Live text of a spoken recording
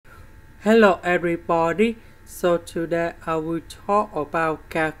Hello everybody, so today I will talk about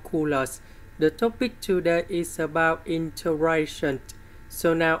calculus. The topic today is about integration.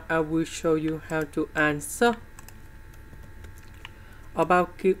 So now I will show you how to answer.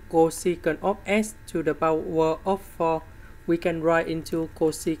 About cosecant of s to the power of 4, we can write into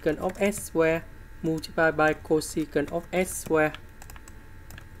cosecant of s squared multiplied by cosecant of s squared.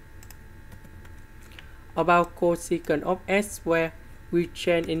 About cosecant of s squared, we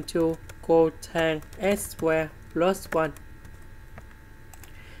change into cotangent s squared plus 1.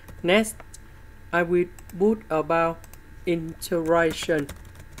 Next, I will put about integration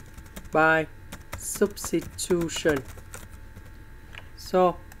by substitution.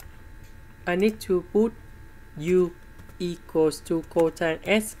 So, I need to put u equals to cotangent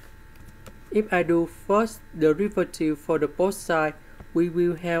s. If I do first derivative for the both sides, we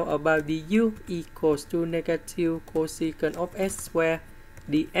will have about du equals to negative cosecant of s squared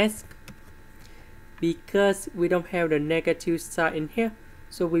ds. Because we don't have the negative sign in here,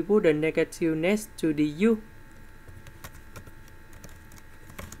 so we put the negative next to du.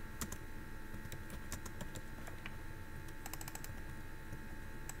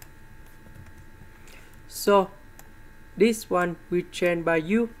 So this one we change by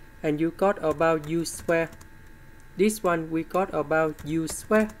u, and you got about u squared. This one we got about u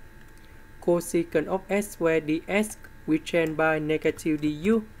squared. Cosecant of s squared ds we change by negative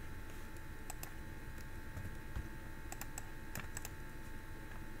du.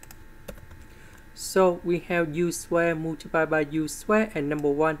 So we have u squared multiplied by u squared and number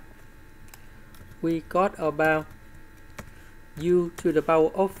 1. We got about u to the power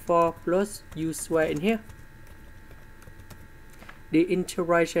of 4 plus u squared in here. The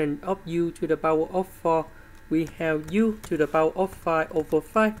integration of u to the power of 4, we have u to the power of 5 over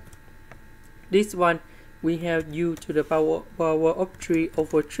 5. This one, we have u to the power of 3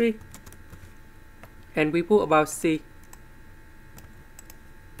 over 3. And we put about c.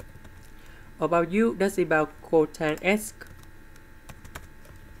 About u, that's about cotangent s.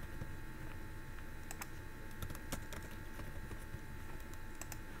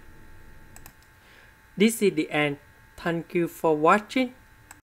 This is the end. Thank you for watching.